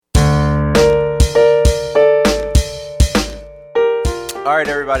All right,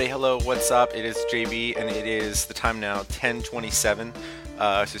 everybody. Hello, what's up? It is JB, and it is the time now 10:27.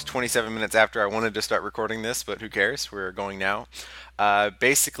 It's just 27 minutes after I wanted to start recording this, but who cares? We're going now.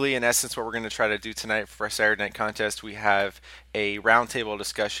 Basically, in essence, what we're going to try to do tonight for our Saturday Night Contest, we have a roundtable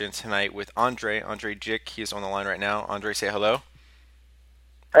discussion tonight with Andrei Jikh. He is on the line right now. Andrei, say hello.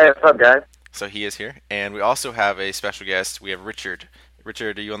 Hey, what's up, guys? So he is here. And we also have a special guest. We have Richard.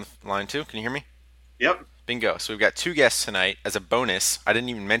 Richard, are you on the line too? Can you hear me? Yep. Bingo. So we've got two guests tonight as a bonus. I didn't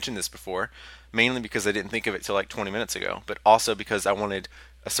even mention this before, mainly because I didn't think of it till like 20 minutes ago, but also because I wanted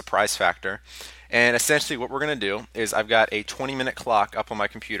a surprise factor. And essentially what we're going to do is I've got a 20-minute clock up on my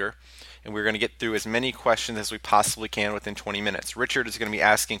computer, and we're going to get through as many questions as we possibly can within 20 minutes. Richard is going to be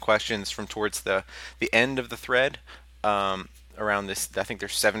asking questions from towards the end of the thread, around this. I think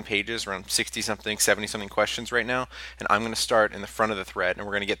there's 7 pages, around 60-something, 70-something questions right now, and I'm going to start in the front of the thread, and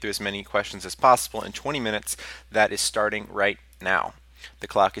we're going to get through as many questions as possible in 20 minutes. That is starting right now. The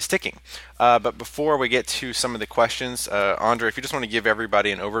clock is ticking. But before we get to some of the questions, Andrei, if you just want to give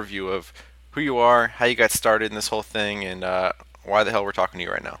everybody an overview of who you are, how you got started in this whole thing, and why the hell we're talking to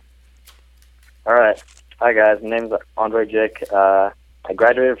you right now. All right. Hi, guys. My name's Andrei Jikh. I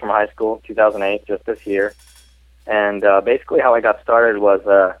graduated from high school 2008, just this year. And basically how I got started was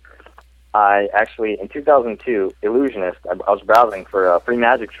I actually, in 2002, Illusionist, I was browsing for free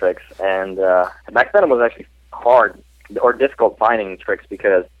magic tricks. And back then it was actually hard or difficult finding tricks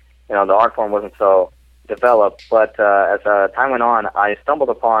because, the art form wasn't so developed. But as time went on, I stumbled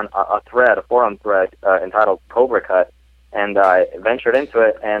upon a forum thread entitled Cobra Cut. And I ventured into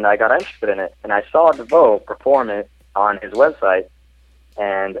it, and I got interested in it. And I saw DeVoe perform it on his website.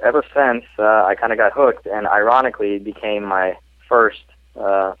 And ever since, I kind of got hooked, and ironically, it became my first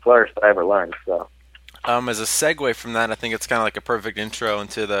flourish that I ever learned. So, as a segue from that, I think it's kind of like a perfect intro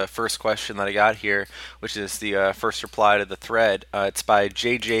into the first question that I got here, which is the first reply to the thread. It's by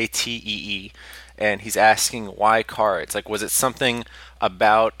JJTEE, and he's asking why cards. Like, was it something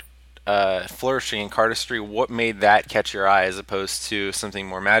about flourishing in cardistry? What made that catch your eye as opposed to something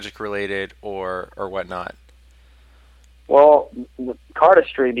more magic related or whatnot? Well,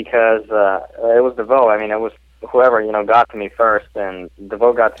 cardistry, because it was DeVoe. I mean, it was whoever got to me first, and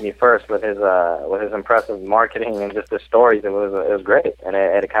DeVoe got to me first with his impressive marketing and just his stories. It was great, and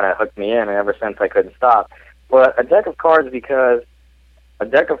it kind of hooked me in, and ever since I couldn't stop. But a deck of cards, because a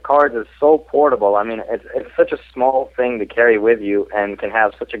deck of cards is so portable. I mean, it's such a small thing to carry with you, and can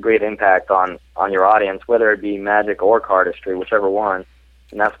have such a great impact on your audience, whether it be magic or cardistry, whichever one.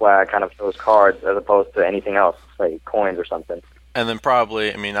 And that's why I kind of chose cards as opposed to anything else, like coins or something. And then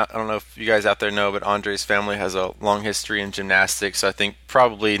probably, I mean, I don't know if you guys out there know, but Andrei's family has a long history in gymnastics. So I think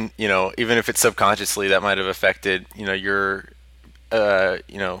probably, even if it's subconsciously, that might have affected, your,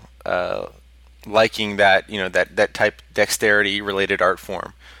 liking that, that type dexterity-related art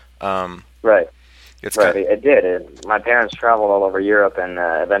form. Right. Right. It did. My parents traveled all over Europe, and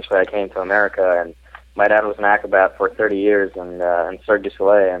eventually I came to America, and my dad was an acrobat for 30 years in Cirque du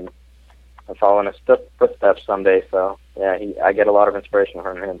Soleil, and I follow in his footsteps someday. So, yeah, I get a lot of inspiration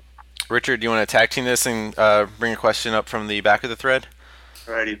from him. Richard, do you want to tag team this and bring a question up from the back of the thread?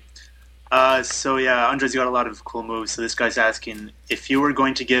 Alrighty. So, yeah, Andrei's got a lot of cool moves. So this guy's asking, if you were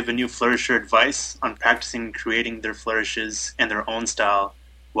going to give a new flourisher advice on practicing and creating their flourishes and their own style,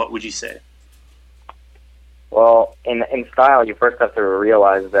 what would you say? Well, in style, you first have to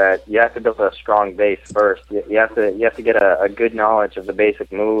realize that you have to build a strong base first. You have to get a good knowledge of the basic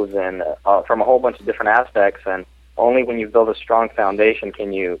moves and from a whole bunch of different aspects. And only when you build a strong foundation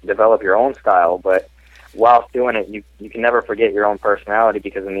can you develop your own style. But whilst doing it, you can never forget your own personality,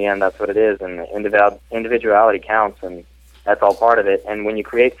 because in the end, that's what it is. And individuality counts, and that's all part of it. And when you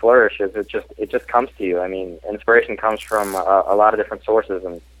create flourishes, it just comes to you. I mean, inspiration comes from a lot of different sources,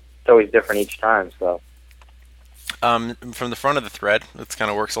 and it's always different each time. So. From the front of the thread, this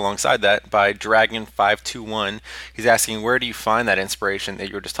kind of works alongside that, by Dragon521. He's asking, where do you find that inspiration that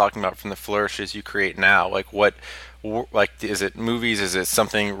you were just talking about from the flourishes you create now? Like, is it movies? Is it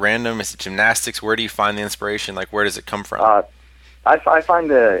something random? Is it gymnastics? Where do you find the inspiration? Like, where does it come from? I find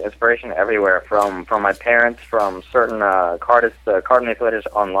the inspiration everywhere, from my parents, from certain card manipulators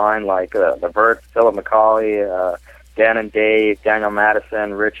online, like the Vert, Philip McCauley, Dan and Dave, Daniel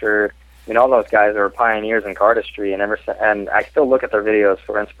Madison, Richard. I mean, all those guys are pioneers in cardistry, and I still look at their videos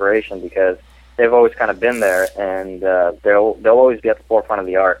for inspiration, because they've always kind of been there, and they'll always be at the forefront of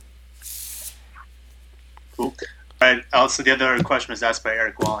the art. Cool. All right. Also, the other question was asked by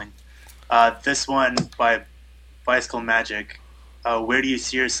Eric Walling. This one by Bicycle Magic. Where do you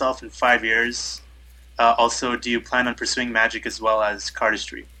see yourself in 5 years? Also, do you plan on pursuing magic as well as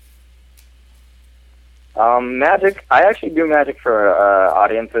cardistry? Magic. I actually do Magic for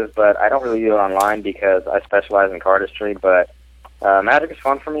audiences, but I don't really do it online because I specialize in cardistry. But Magic is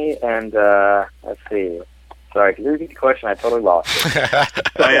fun for me, and let's see. Sorry, could you repeat the question? I totally lost it.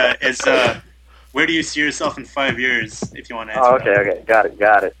 Oh yeah, it's where do you see yourself in 5 years? If you want to answer. Oh, okay,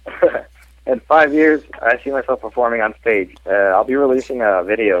 got it. In 5 years, I see myself performing on stage. I'll be releasing a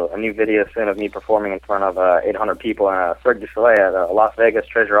new video soon of me performing in front of 800 people in a Cirque du Soleil at Las Vegas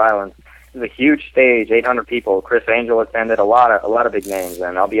Treasure Island. It's a huge stage, 800 people. Chris Angel attended, a lot of big names,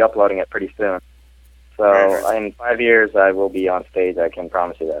 and I'll be uploading it pretty soon. So in 5 years, I will be on stage. I can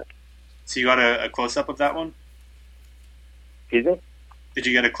promise you that. So you got a close-up of that one? Excuse me? Did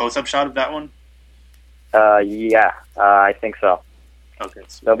you get a close-up shot of that one? Yeah, I think so. Okay.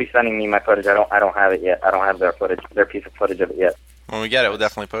 They'll be sending me my footage. I don't have it yet. I don't have their piece of footage of it yet. When we get it, we'll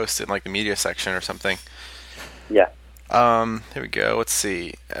definitely post it in like the media section or something. Yeah. Here we go. Let's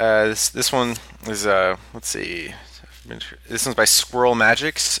see. This one is let's see. This one's by Squirrel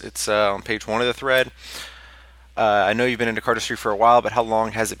Magics. It's on page 1 of the thread. I know you've been into cardistry for a while, but how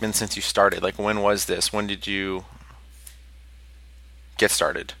long has it been since you started? Like, when was this? When did you get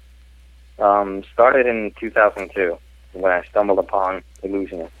started? Started in 2002 when I stumbled upon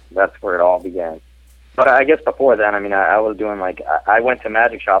Illusionist. That's where it all began. But I guess before then, I mean, I was doing I went to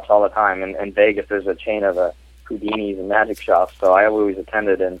magic shops all the time. In Vegas, there's a chain of Houdinis and magic shops, so I always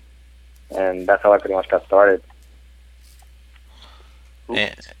attended, and that's how I pretty much got started.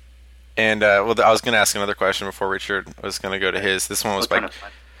 And well, I was going to ask another question before Richard was going to go to his. This one was by.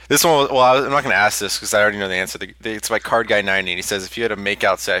 I'm not going to ask this because I already know the answer. It's by Card Guy 90, and he says, if you had a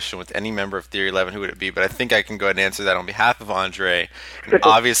makeout session with any member of Theory 11, who would it be? But I think I can go ahead and answer that on behalf of Andre. And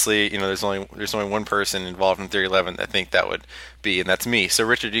obviously, there's only one person involved in Theory 11 that I think that would be, and that's me. So,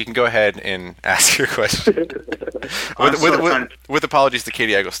 Richard, you can go ahead and ask your question. with apologies to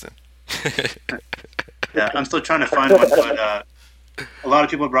Katie Eggleston. Yeah, I'm still trying to find one, but a lot of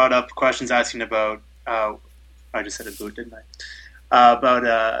people brought up questions asking about. I just said a boot, didn't I?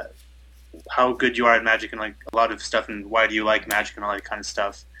 About how good you are at Magic and like a lot of stuff, and why do you like Magic and all that kind of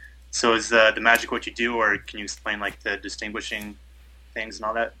stuff. So is the Magic what you do, or can you explain like the distinguishing things and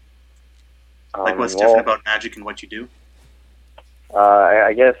all that? Like what's different about Magic and what you do?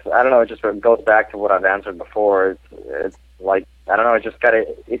 I guess I don't know. It just goes back to what I've answered before. It's like I don't know. It just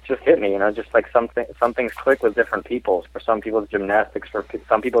hit me. Just like some things click with different people. For some people, it's gymnastics. For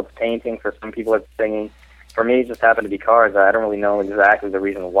some people, it's painting. For some people, it's singing. For me, it just happened to be cards. I don't really know exactly the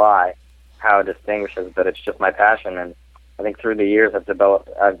reason why, how it distinguishes, but it's just my passion. And I think through the years, I've developed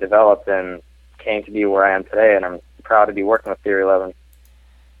and came to be where I am today. And I'm proud to be working with Theory 11.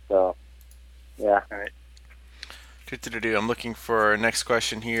 So, yeah. All right. I'm looking for our next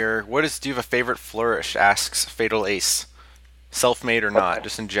question here. Do you have a favorite flourish? Asks Fatal Ace. Self-made or not,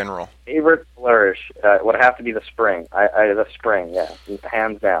 just in general. Favorite flourish would have to be the spring. The spring, yeah,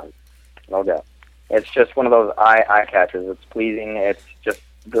 hands down, no doubt. It's just one of those eye catchers. It's pleasing. It's just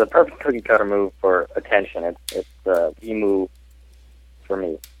the perfect cookie cutter move for attention. It's the move for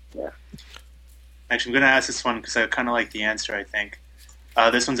me. Yeah. Actually, I'm going to ask this one because I kind of like the answer. I think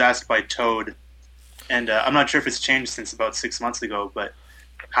this one's asked by Toad, and I'm not sure if it's changed since about 6 months ago. But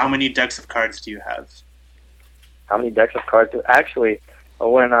how many decks of cards do you have? How many decks of cards? Actually,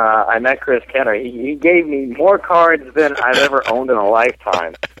 when I met Chris Kenner, he gave me more cards than I've ever owned in a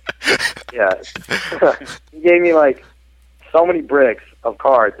lifetime. Yeah. He gave me so many bricks of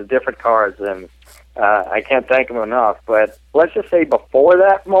cards, of different cards, and I can't thank him enough. But let's just say before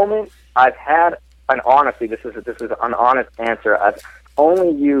that moment, I've had, and honestly, this is an honest answer, I've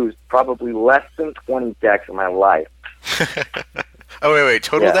only used probably less than 20 decks in my life. Oh, wait.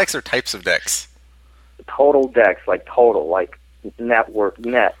 Total decks or types of decks? Total decks, net.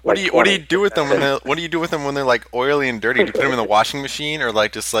 What do you do with them when they're oily and dirty? Do you put them in the washing machine or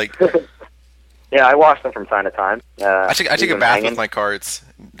just Yeah, I wash them from time to time. I take a bath with my cards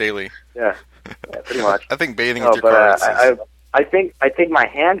daily. Yeah, pretty much. I think bathing with your cards. I think my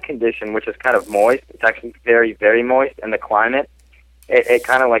hand condition, which is kind of moist, it's actually very, very moist, and the climate, it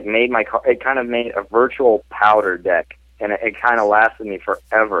kind of made a virtual powder deck, and it kind of lasted me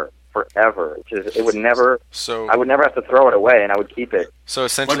forever. It would never. So I would never have to throw it away, and I would keep it. So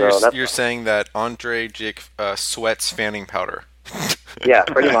essentially, you're saying that Andrei Jikh sweats fanning powder. Yeah,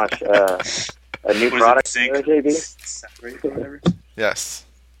 pretty much. A new product, JB. Yes.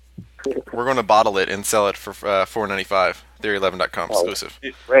 We're going to bottle it and sell it for $4.95. Theory11.com exclusive.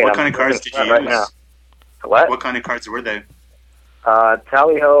 Great. What kind of cards did you use? Right now. What kind of cards were they?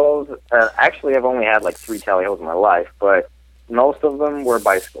 Tally-hos. Actually, I've only had 3 tally-hos in my life, but most of them were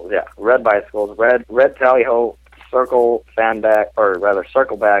bicycles. Yeah, red bicycles, red tally-ho, circle back,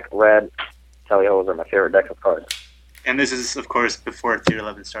 red Tally Holes are my favorite deck of cards. And this is, of course, before Tier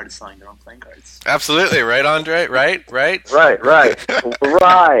 11 started selling their own playing cards. Absolutely, right, Andre? Right. Right. Exactly.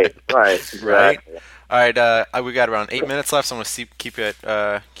 All right, we got around 8 minutes left, so I'm going to keep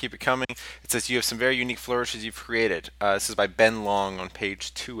it coming. It says you have some very unique flourishes you've created. This is by Ben Long on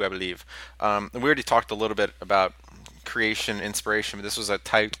page 2, I believe. And we already talked a little bit about creation, inspiration, but this was a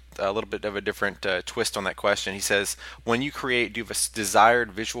little bit of a different twist on that question. He says, when you create, do you have a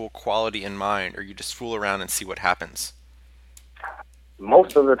desired visual quality in mind, or you just fool around and see what happens?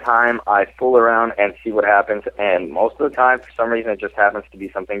 Most of the time, I fool around and see what happens, and most of the time, for some reason, it just happens to be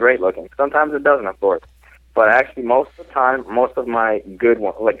something great looking. Sometimes it doesn't, of course. But actually, most of the time, most of my good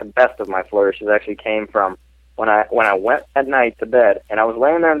ones, like the best of my flourishes, actually came from when I went at night to bed, and I was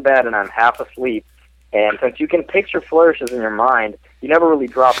laying there in bed, and I'm half asleep. And since you can picture flourishes in your mind, you never really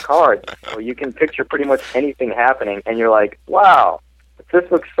drop cards. So you can picture pretty much anything happening, and you're like, wow, if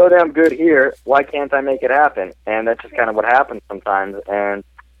this looks so damn good here, why can't I make it happen? And that's just kind of what happens sometimes. And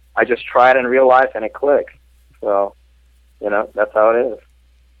I just try it in real life, and it clicks. So, that's how it is.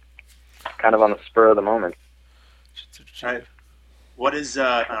 Kind of on the spur of the moment. Right. What is,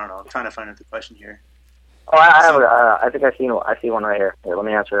 I don't know, I'm trying to find out the question here. Oh, I think I see one right here. Here, let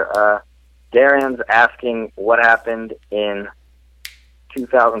me answer. Darian's asking what happened in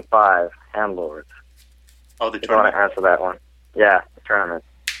 2005 Handlords. Oh, the tournament. I want to answer that one. Yeah, the tournament.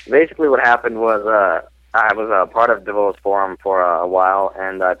 Basically, what happened was I was a part of DeVos Forum for a while,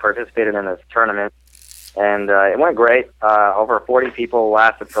 and I participated in this tournament, and it went great. Over 40 people,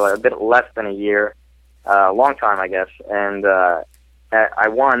 lasted for a bit less than a year, a long time, I guess, and I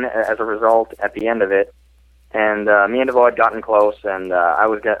won as a result at the end of it. And me and DeVos had gotten close, and I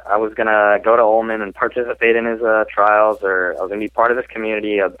was gonna go to Ullman and participate in his trials, or I was gonna be part of his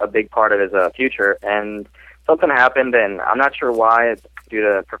community, a big part of his future. And something happened, and I'm not sure why. Due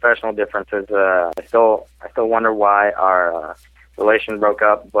to professional differences, I still wonder why our relation broke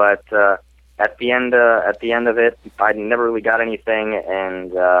up. But at the end of it, I never really got anything,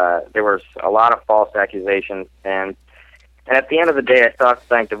 and there was a lot of false accusations. And at the end of the day, I still have to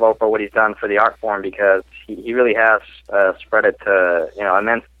thank DeVos for what he's done for the art form, because he really has spread it to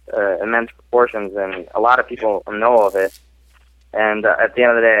immense proportions, and a lot of people know of it. And at the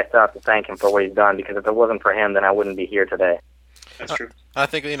end of the day, I still have to thank him for what he's done, because if it wasn't for him, then I wouldn't be here today. That's true. I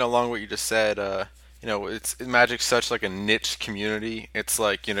think along what you just said, Magic's such like a niche community. It's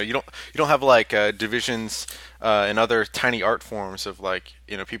like you don't have like divisions in other tiny art forms of like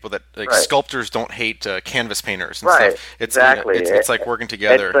people that like right. Sculptors don't hate canvas painters and right. stuff. It's exactly. It's like working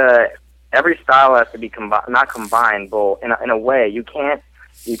together. Every style has to be not combined, but in a way you can't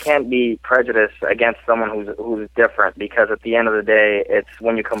be prejudiced against someone who's different, because at the end of the day, it's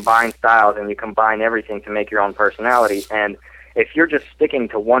when you combine styles and you combine everything to make your own personality. And if you're just sticking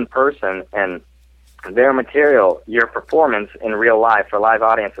to one person and their material, your performance in real life for live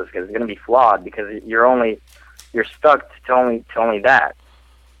audiences is going to be flawed, because you're stuck to only that.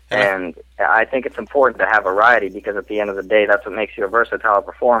 And I think it's important to have variety, because at the end of the day, that's what makes you a versatile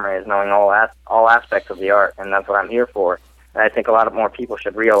performer, is knowing all aspects of the art, and that's what I'm here for. And I think a lot more people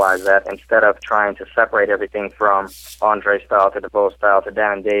should realize that, instead of trying to separate everything from Andrei's style to DeVos style to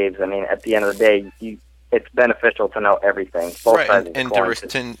Dan and Dave's. I mean, at the end of the day, it's beneficial to know everything, both sides of the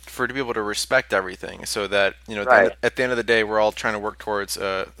coin. To be able to respect everything, so that right. at the end of the day, we're all trying to work towards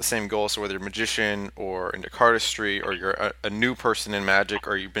the same goal. So whether you're a magician or into cardistry, or you're a new person in Magic,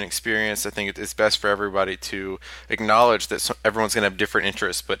 or you've been experienced, I think it's best for everybody to acknowledge that everyone's going to have different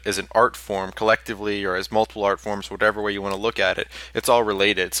interests, but as an art form collectively, or as multiple art forms, whatever way you want to look at it, it's all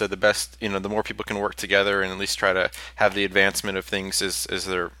related. So the best, the more people can work together and at least try to have the advancement of things as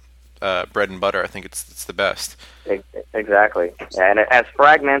their bread and butter, I think it's the best. Exactly. And as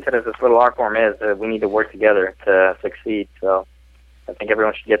fragmented as this little art form is, we need to work together to succeed. So I think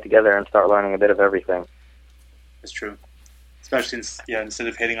everyone should get together and start learning a bit of everything. That's true. Especially instead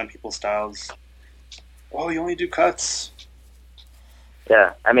of hating on people's styles. Oh, you only do cuts.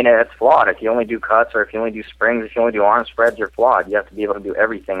 Yeah, I mean, it's flawed. If you only do cuts, or if you only do springs, if you only do arm spreads, you're flawed. You have to be able to do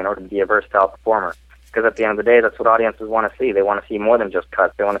everything in order to be a versatile performer. Because at the end of the day, that's what audiences want to see. They want to see more than just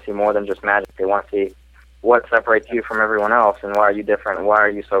cuts. They want to see more than just magic. They want to see what separates you from everyone else, and why are you different, why are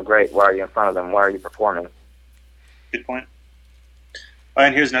you so great, why are you in front of them, why are you performing. Good point. Oh,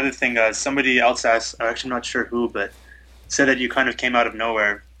 and here's another thing. Somebody else asked, I'm actually not sure who, but said that you kind of came out of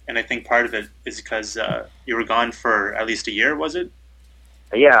nowhere, and I think part of it is because you were gone for at least a year, was it?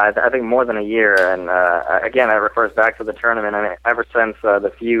 Yeah, I think more than a year, and again, it refers back to the tournament. I mean, ever since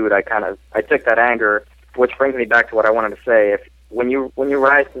the feud, I took that anger, which brings me back to what I wanted to say. When you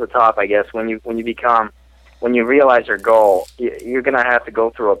rise to the top, I guess, when you become when you realize your goal, you're going to have to go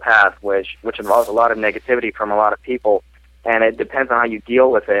through a path which involves a lot of negativity from a lot of people, and it depends on how you deal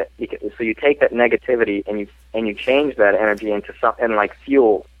with it. So you take that negativity and you change that energy into something like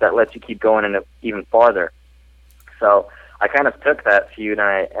fuel that lets you keep going into even farther. So I kind of took that feud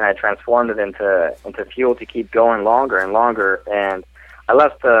and I transformed it into fuel to keep going longer and longer. And I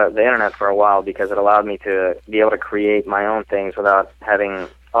left the internet for a while because it allowed me to be able to create my own things without having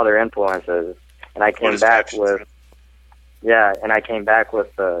other influences. And I came back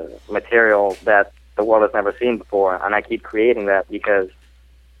with the material that the world has never seen before, and I keep creating that because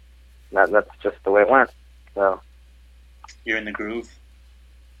that's just the way it went. So you're in the groove.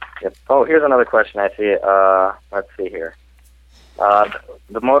 Yep. Oh, here's another question I see. Let's see here.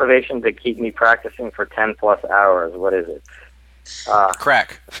 The motivation to keep me practicing for 10 plus hours. What is it?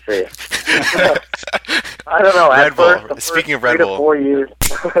 Crack. Let's see. I don't know. Red Bull. Speaking of Red Bull. 3 to 4 years.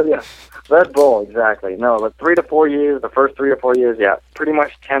 Yeah. Red Bull, exactly. No, the 3 to 4 years, the first 3 or 4 years, yeah, pretty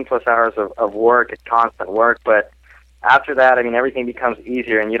much 10 plus hours of work, constant work. But after that, I mean, everything becomes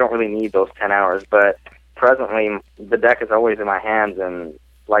easier, and you don't really need those 10 hours. But presently, the deck is always in my hands, and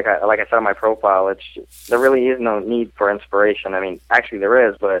like I said on my profile, there really is no need for inspiration. I mean, actually there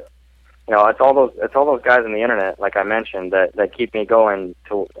is, but you know, it's all those guys on the internet, like I mentioned, that keep me going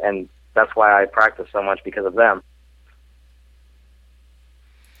and that's why I practice so much, because of them.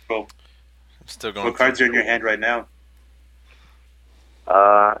 Cool. I'm still going. What cards are in your hand right now?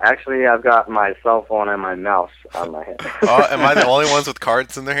 Actually, I've got my cell phone and my mouse on my hand. Am I the only ones with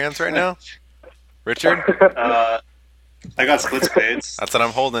cards in their hands right now? Richard? I got split spades. That's what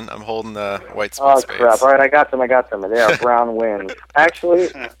I'm holding. I'm holding the white split spades. Oh, crap. All right, I got them. They are brown winds. Actually,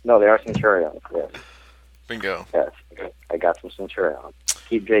 no, they are Centurions. Yes. Bingo. Yes, I got some Centurions.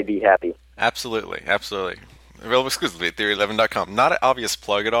 Keep JB happy. Absolutely. Available exclusively at Theory11.com. Not an obvious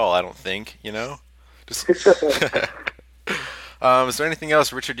plug at all, I don't think, you know? Just... is there anything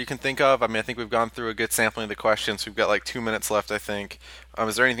else, Richard, you can think of? I mean, I think we've gone through a good sampling of the questions. We've got like 2 minutes left, I think.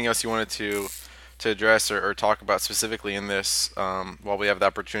 Is there anything else you wanted to address or talk about specifically in this while we have the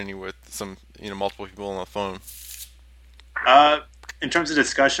opportunity with some, multiple people on the phone? In terms of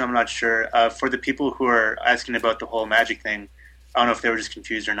discussion, I'm not sure. For the people who are asking about the whole magic thing, I don't know if they were just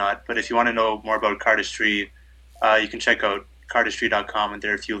confused or not, but if you want to know more about Cardistry, you can check out Cardistry.com, and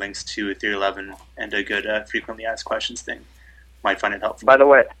there are a few links to Theory 11 and a good frequently asked questions thing. Might find it helpful. By the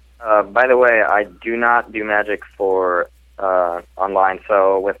way, I do not do magic for online.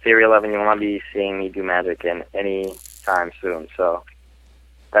 So with Theory 11, you won't be seeing me do magic in any time soon. So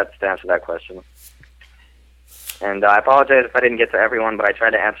that's to answer that question. And I apologize if I didn't get to everyone, but I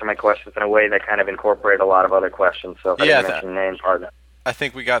tried to answer my questions in a way that kind of incorporated a lot of other questions. So if I didn't mention names, pardon. I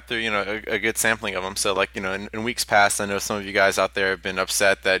think we got through, a good sampling of them. So, like, in weeks past, I know some of you guys out there have been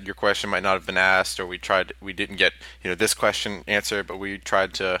upset that your question might not have been asked, or we didn't get, this question answered, but we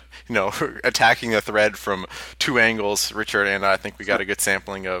tried to, attacking the thread from 2 angles. Richard and I think we got a good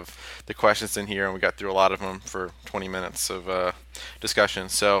sampling of the questions in here, and we got through a lot of them for 20 minutes of discussion.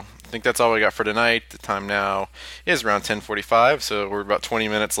 So I think that's all we got for tonight. The time now is around 10:45, so we're about 20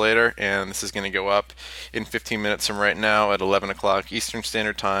 minutes later, and this is going to go up in 15 minutes from right now at 11 o'clock Eastern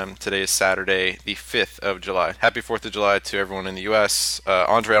Standard Time. Today is Saturday, the 5th of July. Happy 4th of July to everyone in the U.S.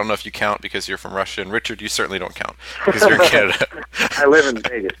 Andrei, I don't know if you count because you're from Russia, and Richard, you certainly don't count because you're in Canada. I live in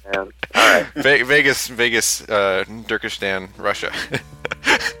Vegas, man. All right. Vegas, Turkestan, Russia.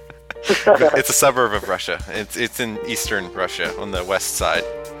 It's a suburb of Russia. It's in eastern Russia on the west side.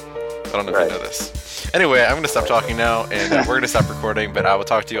 I don't know if you know this. Anyway, I'm going to stop talking now, and we're going to stop recording, but I will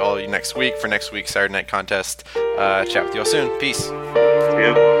talk to you all next week for next week's Saturday Night Contest. Chat with you all soon. Peace. See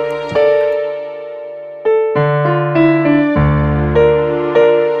you.